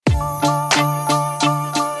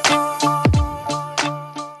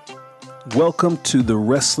Welcome to the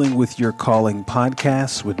Wrestling with Your Calling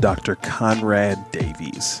podcast with Dr. Conrad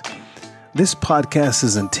Davies. This podcast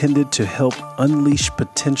is intended to help unleash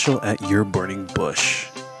potential at your burning bush.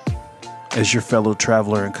 As your fellow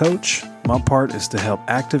traveler and coach, my part is to help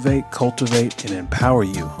activate, cultivate, and empower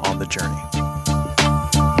you on the journey.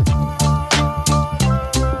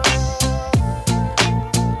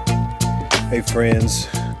 Hey friends,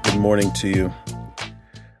 good morning to you.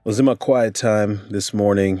 I was in my quiet time this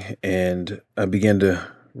morning and I began to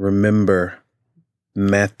remember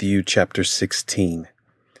Matthew chapter 16.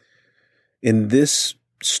 In this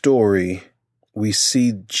story, we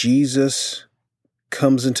see Jesus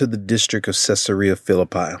comes into the district of Caesarea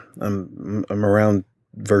Philippi. I'm around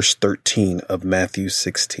verse 13 of Matthew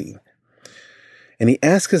 16. And he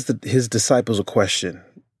asks his disciples a question.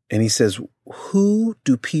 And he says, "Who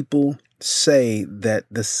do people say that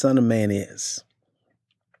the Son of Man is?"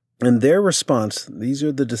 And their response, these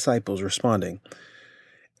are the disciples responding,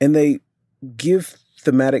 and they give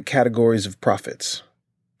thematic categories of prophets.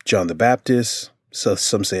 John the Baptist, so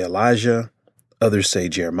some say Elijah, others say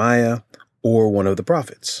Jeremiah, or one of the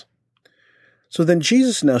prophets. So then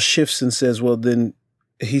Jesus now shifts and says, well, then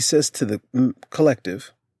he says to the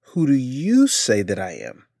collective, who do you say that I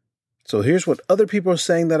am? So here's what other people are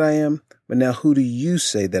saying that I am, but now who do you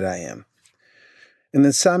say that I am? And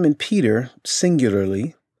then Simon Peter,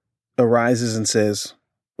 singularly, arises and says,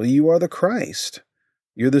 well, you are the Christ.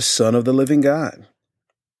 You're the Son of the living God.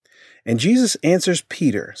 And Jesus answers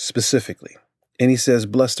Peter specifically. And he says,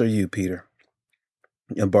 blessed are you, Peter,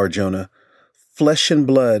 and Bar-Jonah. Flesh and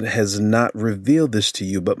blood has not revealed this to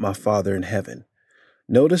you, but my Father in heaven.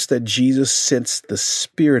 Notice that Jesus sensed the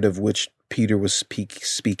spirit of which Peter was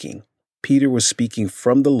speaking. Peter was speaking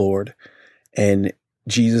from the Lord, and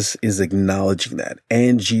Jesus is acknowledging that,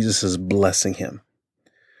 and Jesus is blessing him.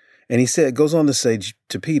 And he goes on to say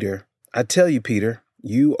to Peter, I tell you, Peter,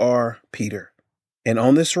 you are Peter, and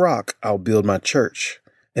on this rock I'll build my church,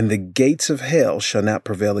 and the gates of hell shall not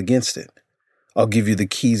prevail against it. I'll give you the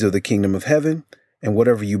keys of the kingdom of heaven, and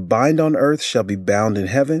whatever you bind on earth shall be bound in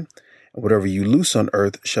heaven, and whatever you loose on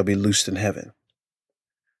earth shall be loosed in heaven.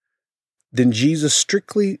 Then Jesus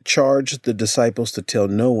strictly charged the disciples to tell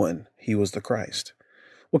no one he was the Christ.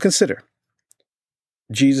 Well, consider.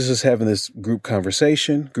 Jesus is having this group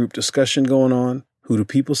conversation, group discussion going on. Who do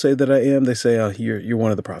people say that I am? They say, oh, you're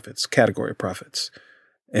one of the prophets, category of prophets.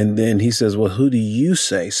 And then he says, well, who do you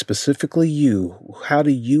say, specifically you? How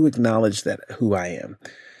do you acknowledge that who I am?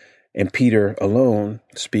 And Peter alone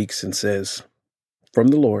speaks and says, from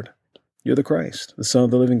the Lord, you're the Christ, the Son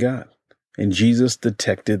of the living God. And Jesus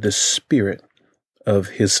detected the spirit of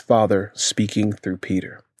his Father speaking through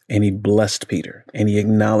Peter. And he blessed Peter, and he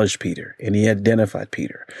acknowledged Peter, and he identified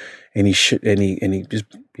Peter, and he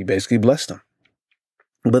basically blessed him.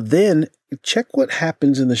 But then check what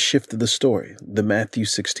happens in the shift of the story, the Matthew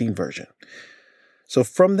 16 version. So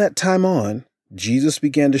from that time on, Jesus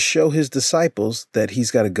began to show his disciples that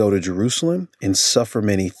he's got to go to Jerusalem and suffer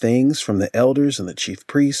many things from the elders and the chief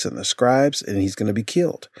priests and the scribes, and he's going to be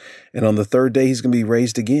killed. And on the third day, he's going to be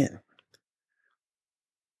raised again.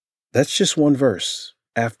 That's just one verse.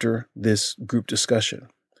 After this group discussion,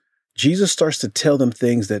 Jesus starts to tell them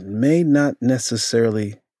things that may not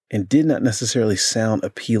necessarily and did not necessarily sound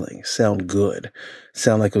appealing, sound good,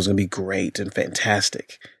 sound like it was going to be great and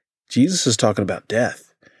fantastic. Jesus is talking about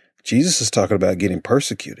death. Jesus is talking about getting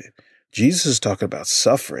persecuted. Jesus is talking about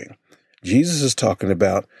suffering. Jesus is talking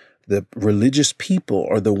about the religious people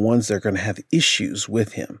are the ones that are going to have issues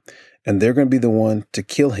with him, and they're going to be the one to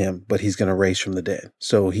kill him, but he's going to raise from the dead.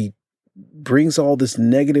 So he brings all this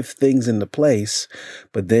negative things into place,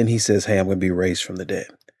 but then he says, hey, I'm going to be raised from the dead.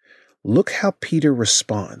 Look how Peter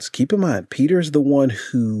responds. Keep in mind, Peter is the one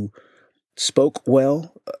who spoke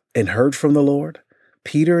well and heard from the Lord.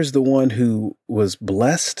 Peter is the one who was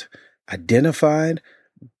blessed, identified.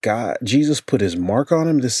 Jesus put his mark on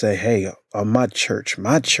him to say, hey, on my church,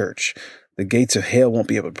 the gates of hell won't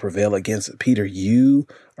be able to prevail against it. Peter, you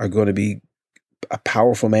are going to be a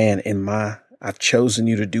powerful man I've chosen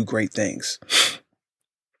you to do great things.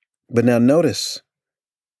 But now notice,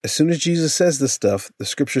 as soon as Jesus says this stuff, the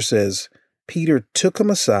scripture says, Peter took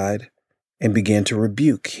him aside and began to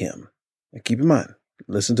rebuke him. Now keep in mind,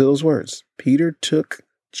 listen to those words. Peter took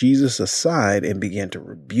Jesus aside and began to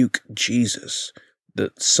rebuke Jesus,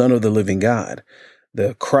 the Son of the living God,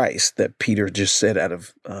 the Christ that Peter just said out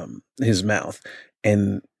of his mouth.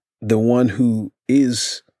 And the one who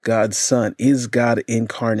is God's Son, is God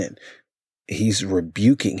incarnate. He's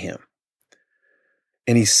rebuking him.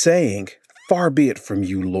 And he's saying, far be it from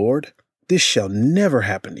you, Lord. This shall never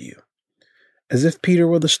happen to you. As if Peter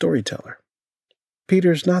were the storyteller.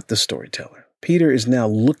 Peter is not the storyteller. Peter is now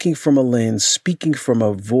looking from a lens, speaking from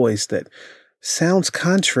a voice that sounds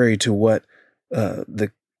contrary to what the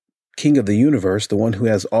King of the universe, the one who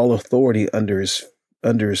has all authority under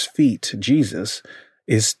his feet, Jesus,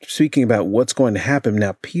 is speaking about what's going to happen.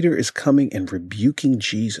 Now, Peter is coming and rebuking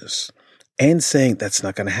Jesus and saying, that's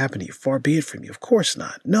not going to happen to you. Far be it from you. Of course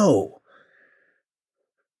not. No.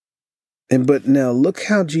 But now look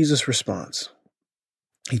how Jesus responds.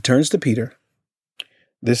 He turns to Peter.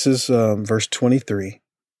 This is verse 23.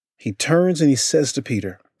 He turns and he says to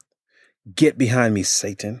Peter, "Get behind me,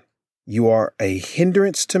 Satan. You are a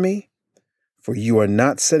hindrance to me, for you are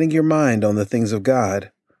not setting your mind on the things of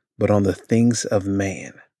God, but on the things of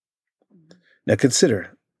man." Now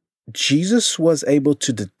consider, Jesus was able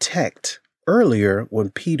to detect earlier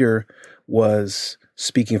when Peter was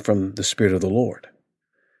speaking from the Spirit of the Lord.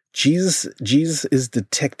 Jesus is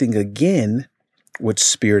detecting again which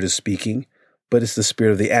spirit is speaking, but it's the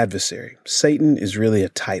spirit of the adversary. Satan is really a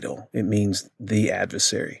title. It means the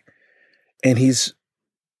adversary. And he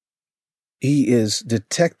is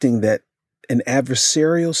detecting that an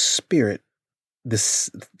adversarial spirit, the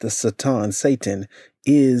Satan,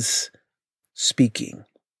 is speaking.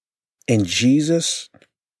 And Jesus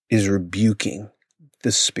is rebuking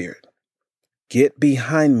the spirit. Get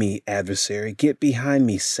behind me, adversary. Get behind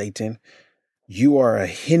me, Satan. You are a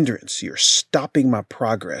hindrance. You're stopping my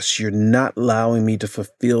progress. You're not allowing me to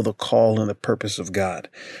fulfill the call and the purpose of God.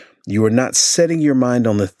 You are not setting your mind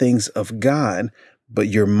on the things of God, but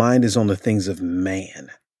your mind is on the things of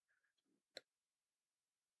man.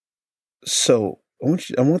 So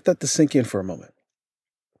I want that to sink in for a moment.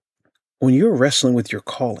 When you're wrestling with your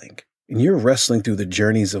calling and you're wrestling through the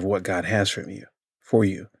journeys of what God has for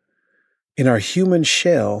you, in our human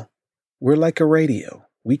shell, we're like a radio.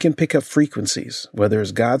 We can pick up frequencies, whether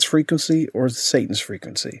it's God's frequency or Satan's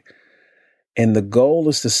frequency. And the goal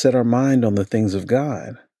is to set our mind on the things of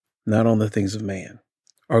God, not on the things of man.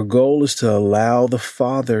 Our goal is to allow the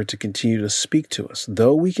Father to continue to speak to us,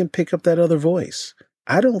 though we can pick up that other voice.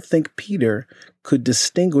 I don't think Peter could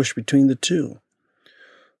distinguish between the two.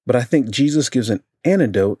 But I think Jesus gives an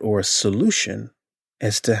antidote or a solution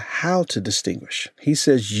as to how to distinguish. He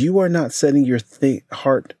says, you are not setting your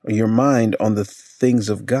heart or your mind on the things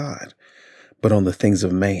of God, but on the things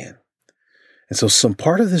of man. And so some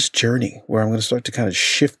part of this journey where I'm going to start to kind of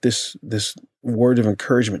shift this word of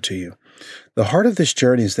encouragement to you, the heart of this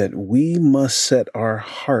journey is that we must set our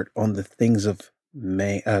heart on the things of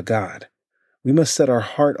God. We must set our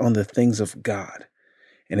heart on the things of God.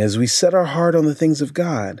 And as we set our heart on the things of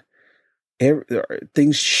God,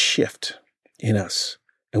 things shift in us,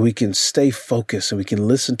 and we can stay focused, and we can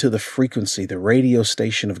listen to the frequency, the radio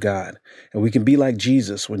station of God. And we can be like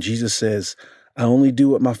Jesus when Jesus says, I only do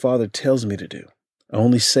what my Father tells me to do. I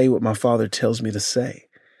only say what my Father tells me to say.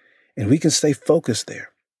 And we can stay focused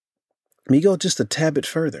there. Let me go just a tad bit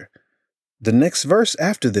further. The next verse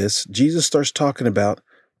after this, Jesus starts talking about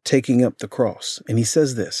taking up the cross. And he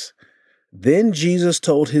says this, then Jesus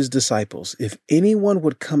told his disciples, if anyone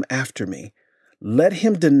would come after me, let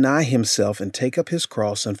him deny himself and take up his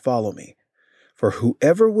cross and follow me. For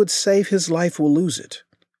whoever would save his life will lose it,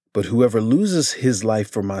 but whoever loses his life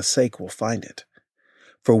for my sake will find it.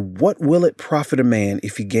 For what will it profit a man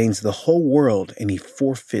if he gains the whole world and he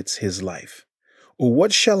forfeits his life? Or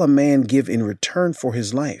what shall a man give in return for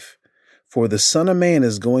his life? For the Son of Man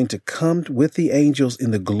is going to come with the angels in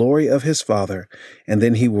the glory of his Father, and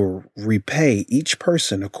then he will repay each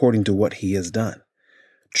person according to what he has done.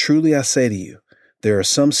 Truly I say to you, there are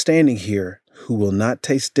some standing here who will not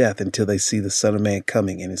taste death until they see the Son of Man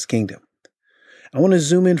coming in his kingdom. I want to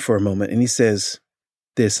zoom in for a moment, and he says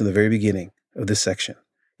this in the very beginning of this section.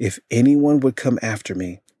 If anyone would come after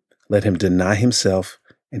me, let him deny himself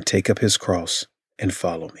and take up his cross and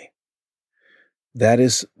follow me. That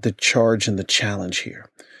is the charge and the challenge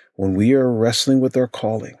here. When we are wrestling with our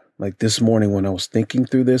calling, like this morning when I was thinking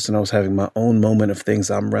through this and I was having my own moment of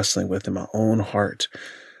things I'm wrestling with in my own heart,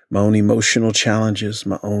 my own emotional challenges,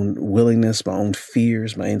 my own willingness, my own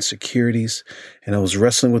fears, my insecurities. And I was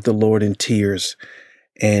wrestling with the Lord in tears.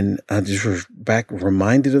 And I just was back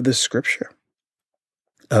reminded of this scripture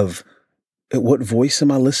of what voice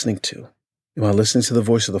am I listening to? Am I listening to the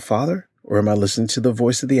voice of the Father, or am I listening to the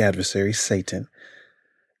voice of the adversary, Satan?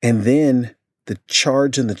 And then the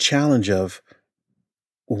charge and the challenge of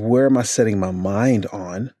where am I setting my mind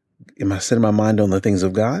on? Am I setting my mind on the things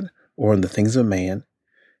of God or on the things of man?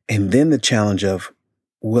 And then the challenge of,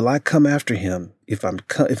 will I come after him? If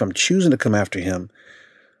I'm choosing to come after him,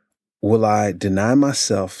 will I deny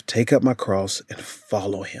myself, take up my cross, and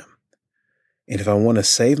follow him? And if I want to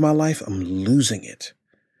save my life, I'm losing it.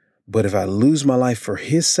 But if I lose my life for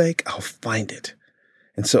his sake, I'll find it.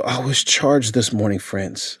 And so I was charged this morning,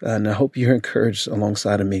 friends, and I hope you're encouraged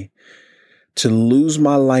alongside of me, to lose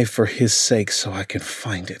my life for his sake so I can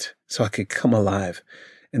find it, so I can come alive.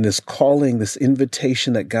 And this calling, this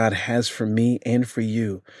invitation that God has for me and for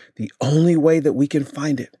you, the only way that we can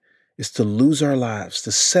find it is to lose our lives,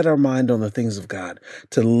 to set our mind on the things of God,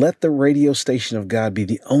 to let the radio station of God be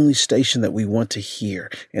the only station that we want to hear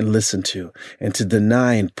and listen to, and to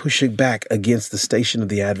deny and push it back against the station of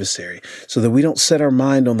the adversary, so that we don't set our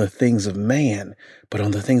mind on the things of man, but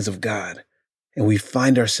on the things of God. And we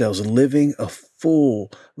find ourselves living a full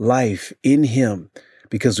life in him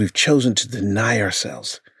because we've chosen to deny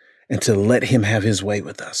ourselves and to let him have his way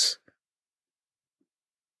with us.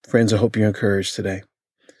 Friends, I hope you're encouraged today.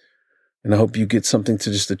 And I hope you get something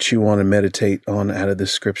to chew on and meditate on out of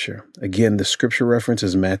this scripture. Again, the scripture reference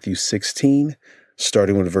is Matthew 16,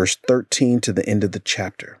 starting with verse 13 to the end of the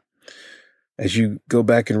chapter. As you go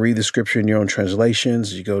back and read the scripture in your own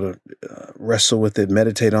translations, you go to wrestle with it,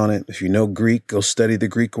 meditate on it. If you know Greek, go study the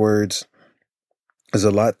Greek words. There's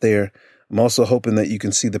a lot there. I'm also hoping that you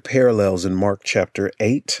can see the parallels in Mark chapter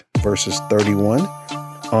 8, verses 31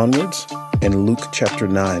 onwards, and Luke chapter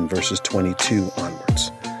 9, verses 22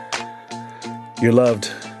 onwards. You're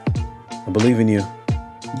loved. I believe in you.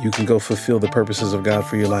 You can go fulfill the purposes of God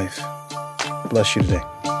for your life. Bless you today.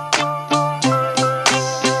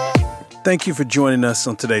 Thank you for joining us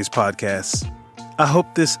on today's podcast. I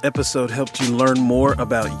hope this episode helped you learn more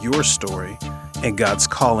about your story and God's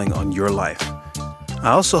calling on your life. I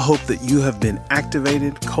also hope that you have been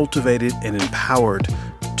activated, cultivated, and empowered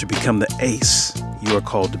to become the ace you are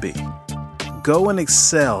called to be. Go and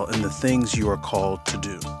excel in the things you are called to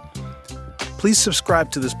do. Please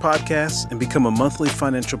subscribe to this podcast and become a monthly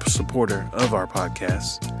financial supporter of our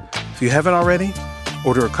podcast. If you haven't already,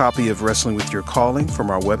 order a copy of Wrestling with Your Calling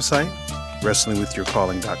from our website,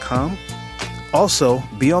 wrestlingwithyourcalling.com. Also,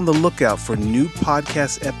 be on the lookout for new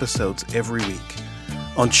podcast episodes every week.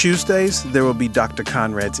 On Tuesdays, there will be Dr.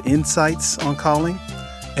 Conrad's Insights on Calling.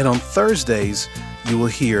 And on Thursdays, you will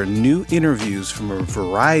hear new interviews from a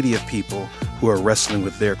variety of people who are wrestling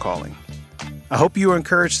with their calling. I hope you are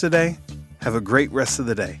encouraged today. Have a great rest of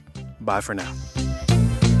the day. Bye for now.